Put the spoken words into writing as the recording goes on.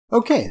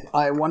Okay,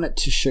 I wanted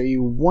to show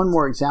you one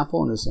more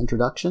example in this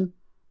introduction.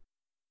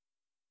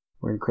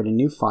 We're going to create a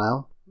new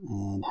file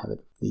and have it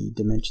the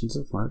dimensions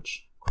of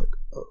merch. Click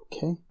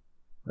OK.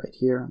 Right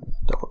here, I'm going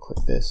to double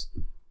click this.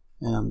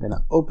 And I'm going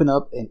to open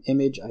up an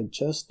image I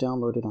just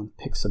downloaded on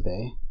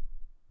Pixabay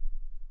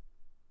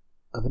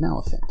of an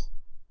elephant.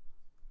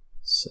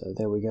 So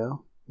there we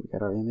go. We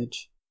got our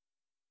image.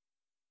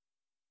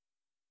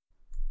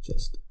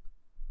 Just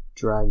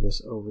drag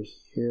this over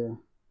here.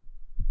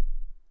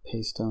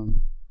 Paste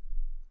them.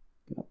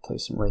 I'm going to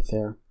place them right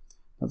there.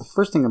 Now the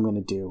first thing I'm going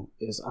to do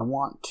is I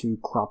want to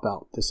crop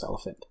out this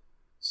elephant.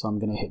 So I'm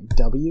going to hit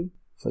W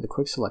for the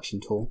quick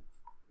selection tool,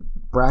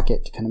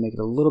 bracket to kind of make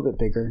it a little bit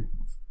bigger,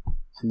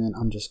 and then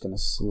I'm just going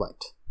to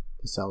select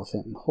this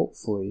elephant and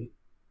hopefully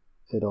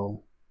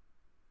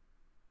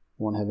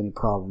won't have any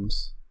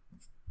problems.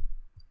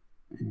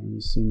 And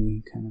you see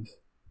me kind of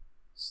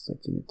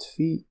selecting its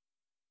feet.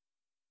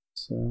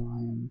 So I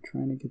am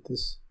trying to get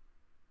this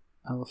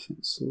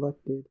elephant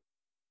selected.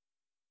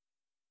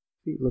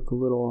 Feet look a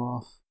little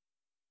off.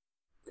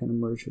 Kind of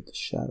merge with the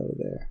shadow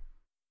there.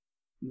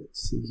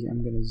 Let's see here.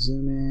 I'm going to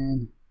zoom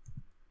in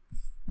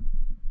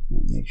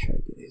and make sure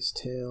I get his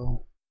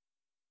tail.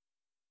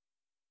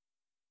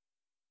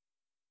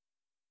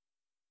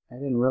 I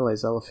didn't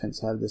realize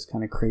elephants have this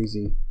kind of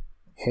crazy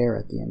hair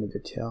at the end of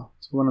their tail.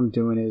 So what I'm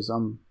doing is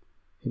I'm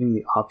hitting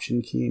the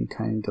Option key and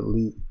kind of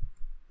delete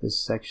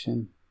this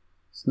section.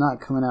 It's not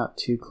coming out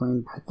too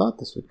clean. I thought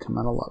this would come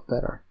out a lot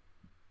better.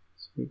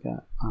 So we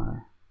got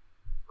our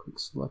quick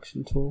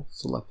selection tool,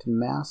 select and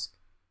mask.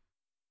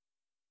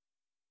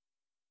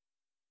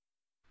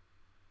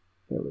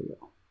 There we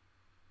go.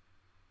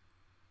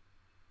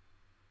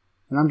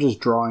 And I'm just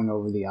drawing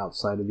over the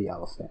outside of the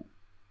elephant.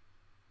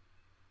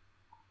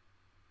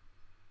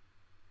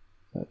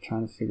 So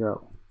trying to figure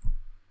out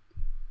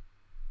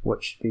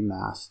what should be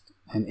masked.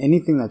 And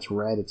anything that's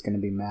red, it's going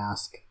to be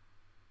masked.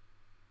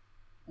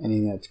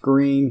 Anything that's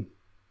green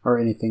or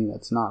anything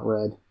that's not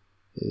red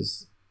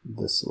is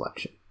the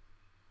selection.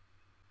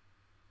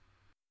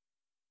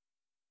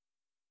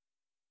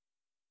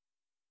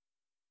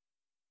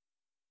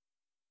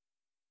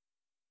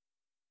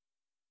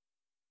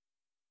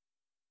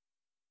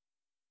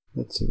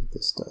 Let's see what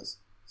this does.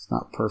 It's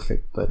not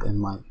perfect, but it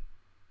might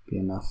be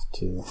enough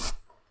to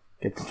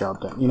get the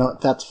job done. You know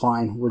what? That's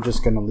fine. We're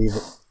just going to leave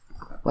it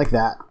like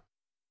that.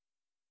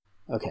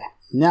 Okay,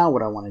 now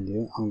what I want to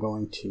do, I'm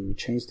going to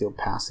change the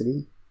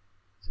opacity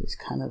so it's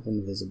kind of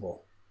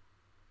invisible.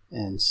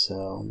 And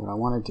so what I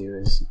want to do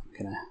is I'm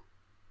going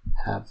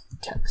to have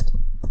text.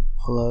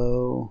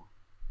 Hello.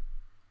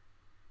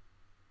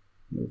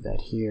 Move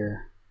that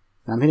here.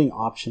 And I'm hitting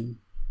Option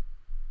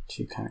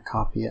to kind of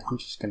copy it. I'm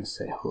just going to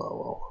say hello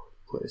all over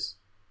the place.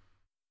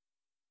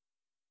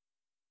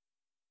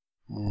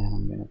 And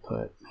I'm going to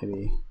put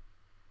maybe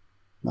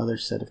another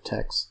set of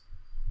text.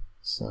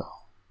 So,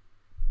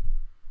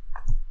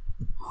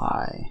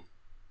 hi.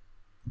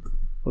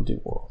 We'll do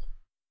world.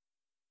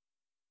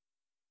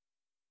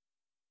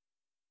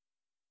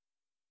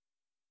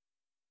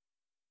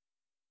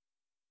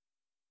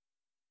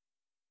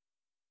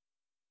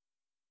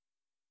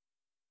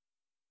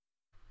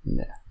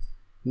 There.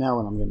 Now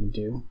what I'm going to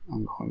do,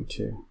 I'm going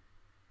to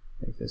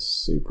make this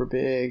super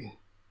big.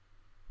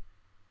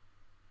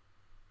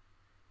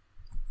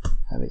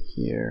 Have it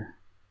here.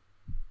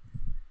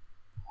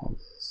 Have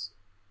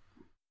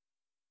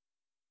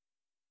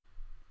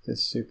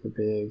this super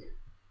big.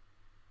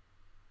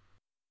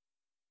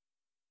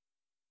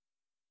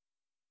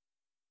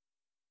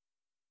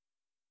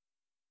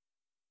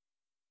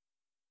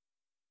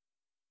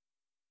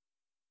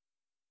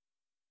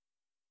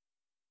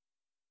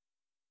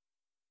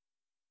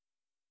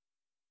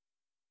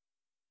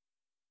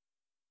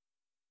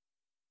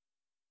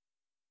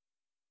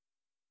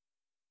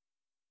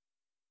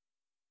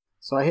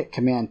 So I hit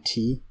Command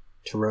T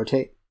to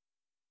rotate,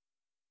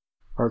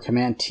 or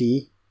Command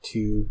T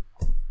to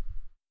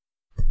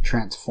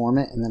transform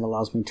it, and then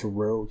allows me to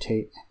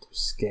rotate and to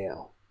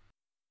scale.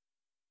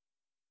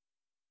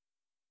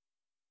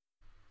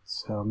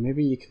 So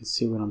maybe you can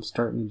see what I'm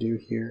starting to do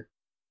here.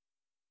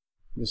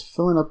 I'm just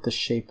filling up the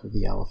shape of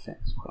the elephant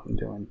is what I'm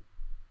doing.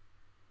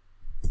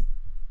 A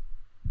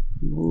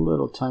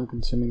little time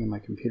consuming and my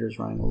computer's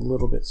running a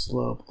little bit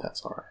slow, but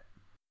that's alright.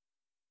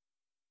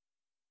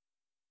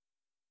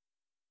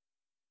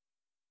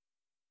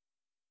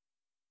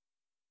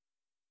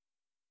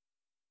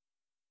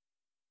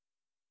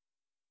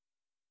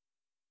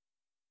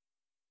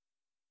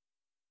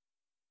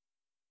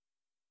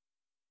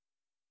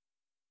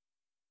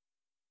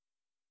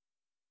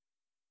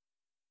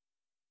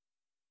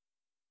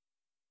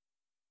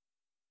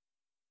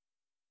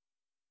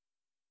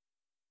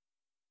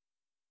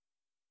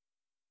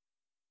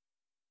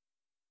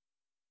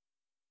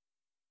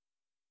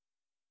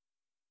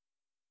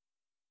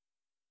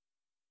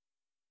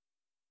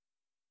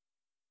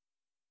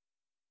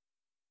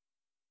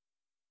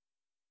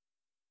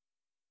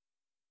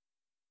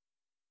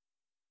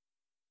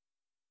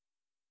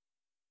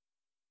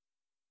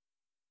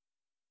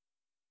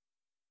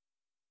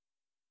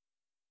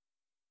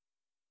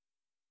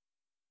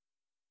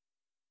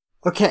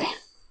 Okay,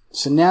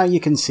 so now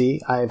you can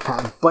see I've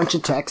had a bunch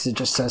of text. It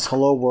just says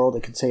hello world.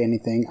 It could say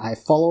anything. I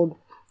followed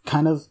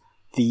kind of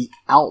the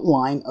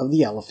outline of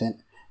the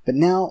elephant, but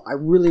now I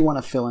really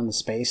want to fill in the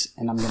space,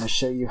 and I'm going to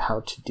show you how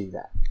to do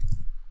that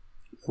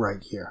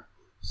right here.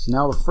 So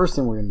now the first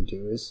thing we're going to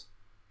do is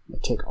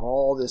take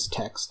all this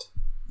text,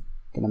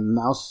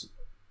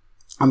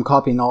 I'm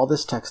copying all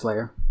this text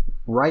layer,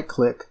 right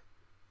click,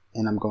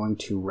 and I'm going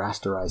to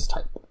rasterize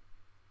type.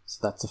 So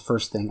that's the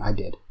first thing I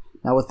did.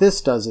 Now what this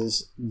does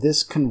is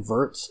this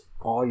converts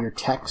all your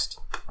text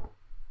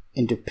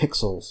into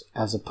pixels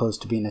as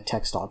opposed to being a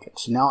text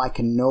object. So now I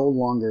can no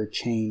longer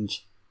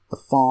change the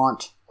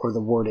font or the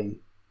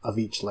wording of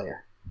each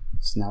layer.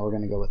 So now we're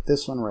going to go with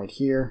this one right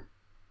here.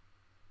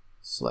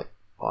 Select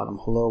bottom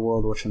hello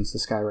world, which one's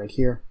this guy right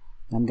here.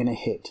 And I'm going to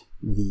hit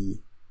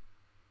the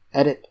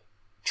edit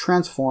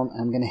transform, and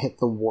I'm going to hit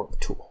the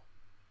warp tool.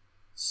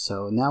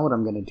 So now what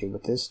I'm going to do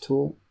with this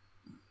tool,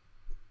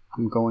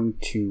 I'm going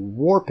to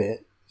warp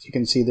it. As you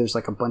can see, there's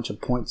like a bunch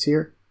of points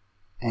here,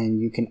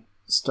 and you can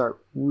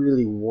start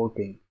really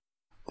warping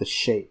the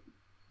shape.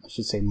 I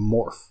should say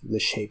morph the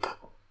shape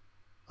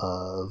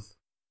of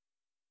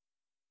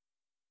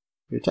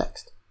your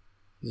text.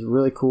 It's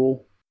really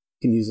cool.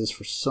 You can use this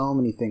for so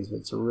many things, but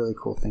it's a really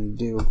cool thing to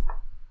do.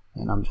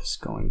 And I'm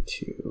just going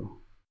to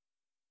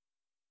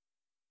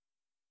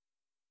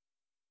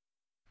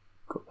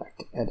go back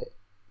to edit,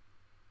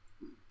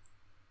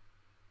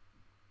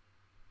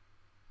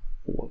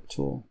 warp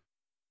tool.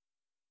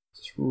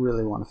 Just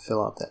really want to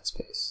fill out that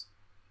space.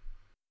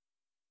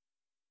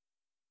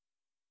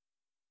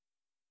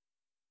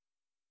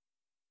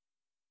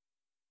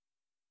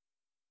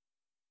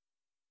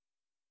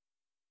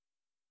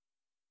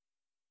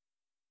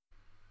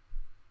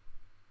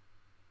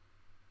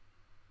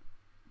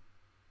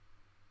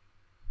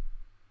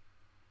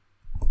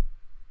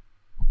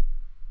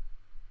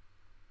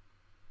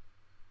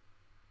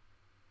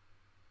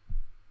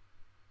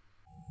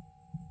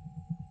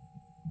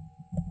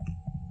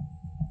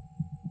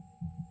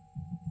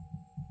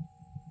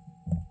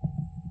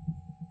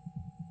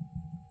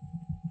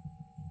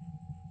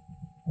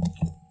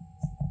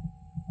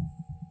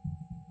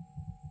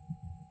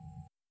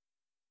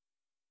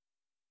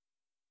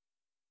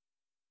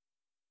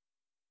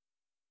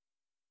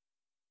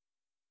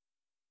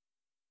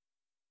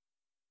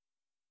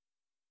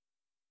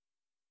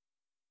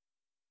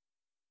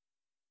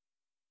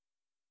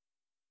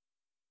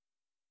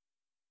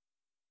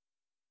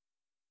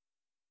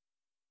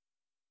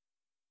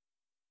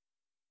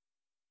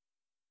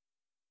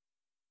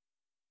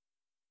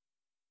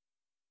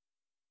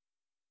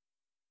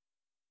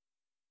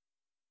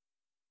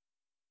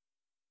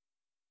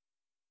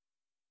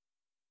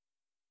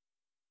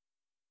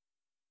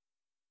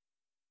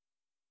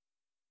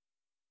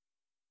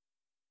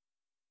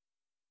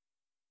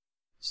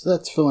 So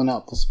that's filling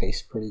out the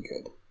space pretty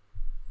good.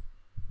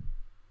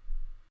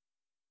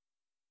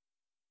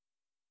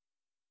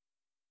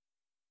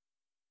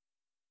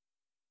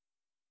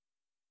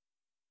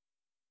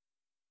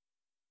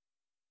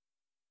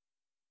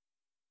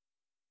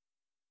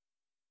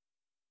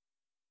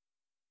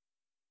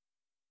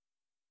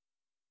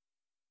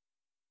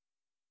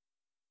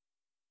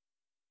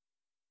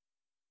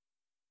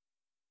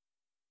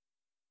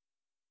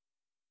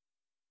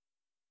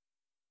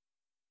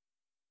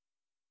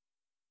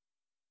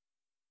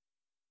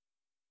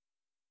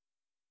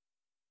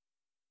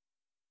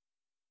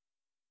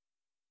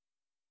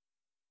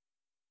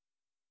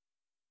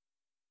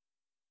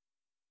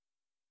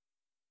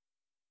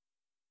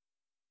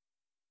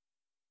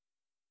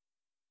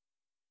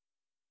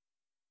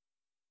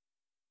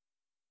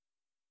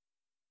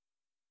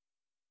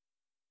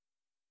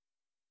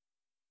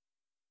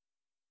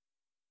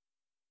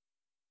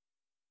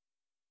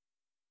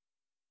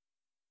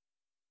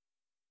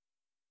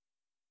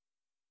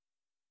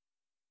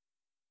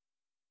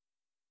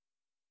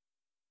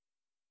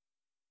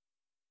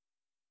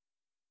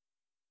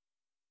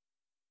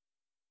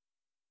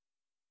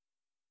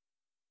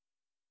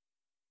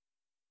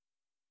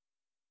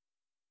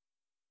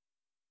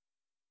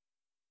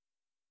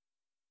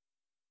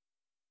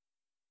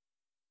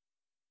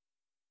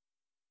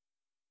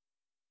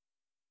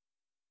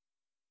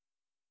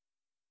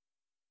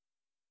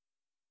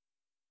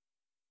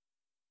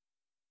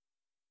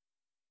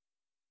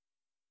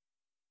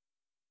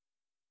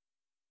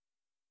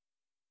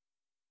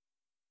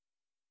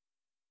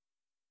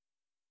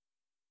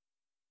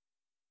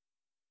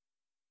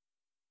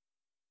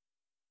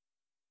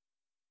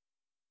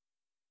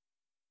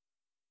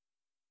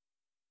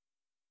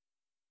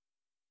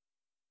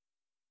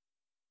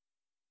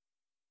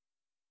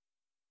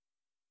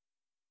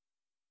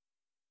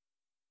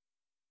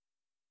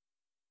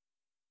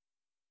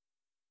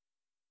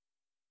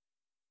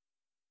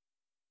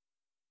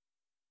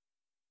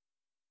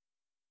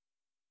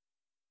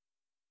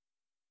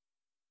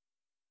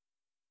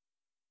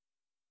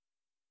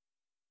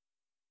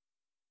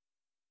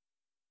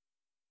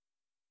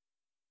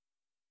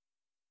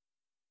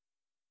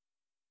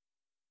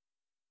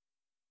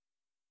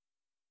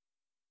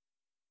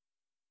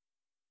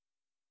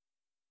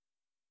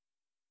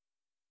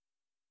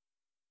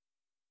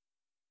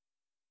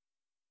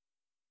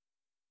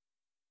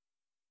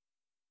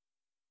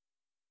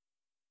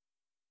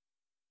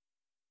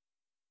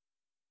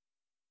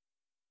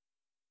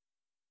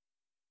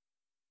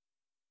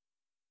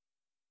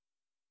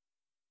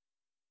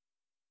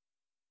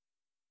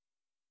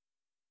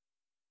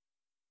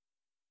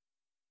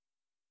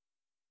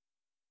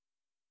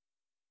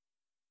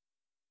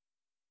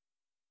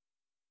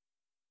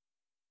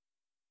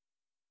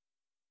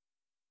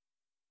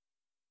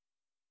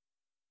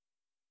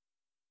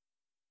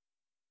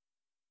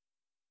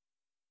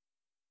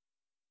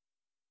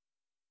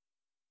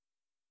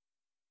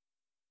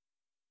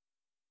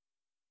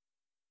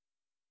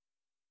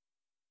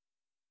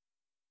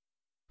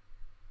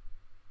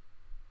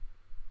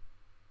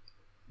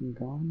 and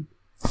gone.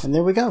 And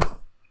there we go.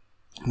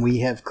 We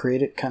have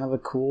created kind of a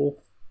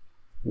cool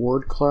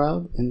word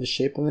cloud in the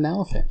shape of an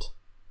elephant.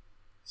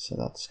 So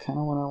that's kind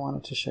of what I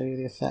wanted to show you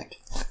the effect.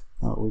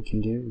 What we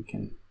can do, we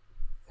can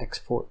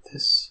export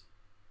this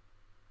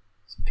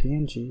as a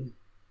PNG.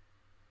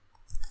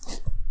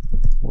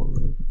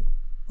 Word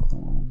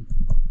cloud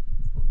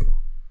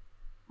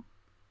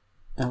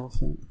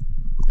elephant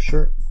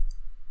shirt.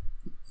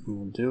 What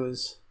we'll do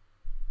is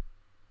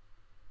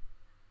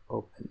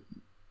open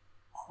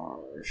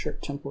our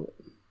shirt template.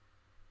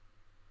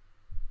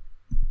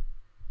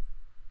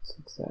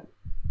 Like that.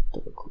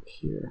 Double click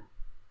here.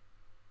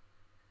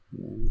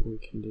 And then what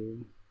we can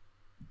do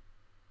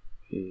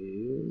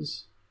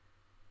is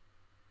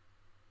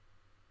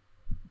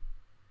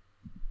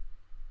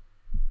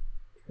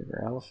create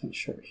our elephant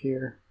shirt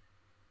here.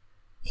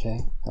 Okay,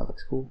 that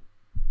looks cool.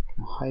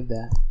 Can hide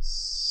that,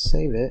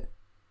 save it,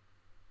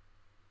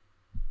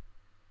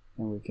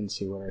 and we can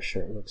see what our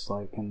shirt looks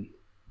like. And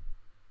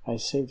I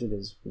saved it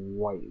as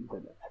white, but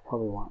I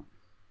probably want.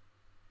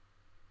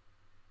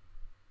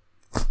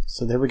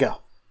 So there we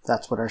go.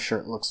 That's what our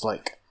shirt looks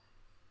like.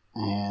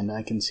 And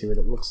I can see what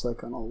it looks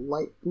like on a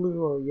light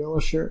blue or yellow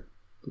shirt.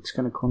 Looks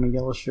kind of cool on a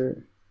yellow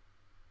shirt.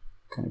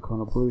 Kind of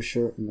cool on a blue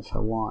shirt. And if I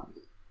want,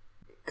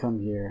 come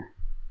here,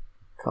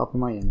 copy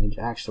my image.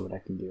 Actually, what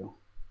I can do,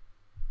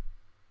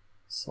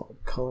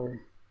 solid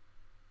color,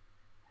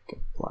 make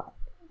it black.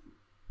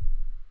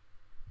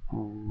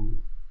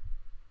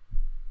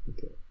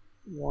 Make it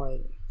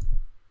white.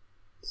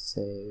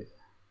 Save.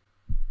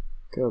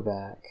 Go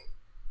back.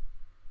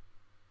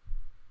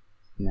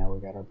 Now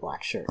we got our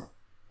black shirt.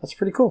 That's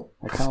pretty cool.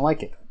 I kind of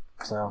like it.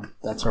 So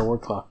that's our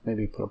word cloud.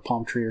 Maybe put a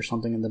palm tree or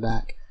something in the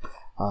back.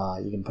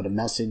 You can put a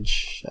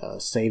message,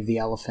 save the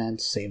elephant,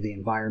 save the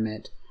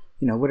environment,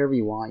 you know, whatever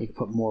you want. You can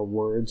put more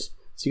words.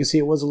 So you can see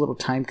it was a little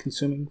time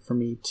consuming for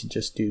me to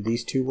just do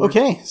these two words.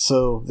 Okay,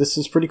 so this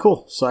is pretty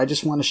cool. So I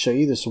just want to show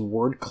you this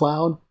word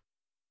cloud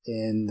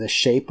in the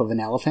shape of an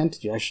elephant.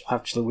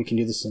 Actually, we can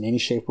do this in any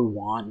shape we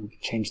want. We can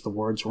change the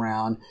words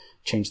around,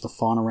 change the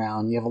font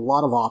around. You have a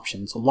lot of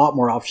options, a lot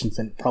more options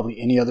than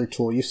probably any other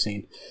tool you've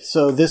seen.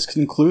 So this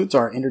concludes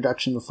our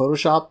introduction to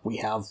Photoshop.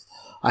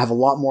 I have a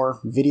lot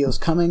more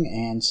videos coming,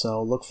 and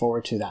so look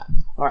forward to that.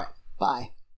 All right, bye.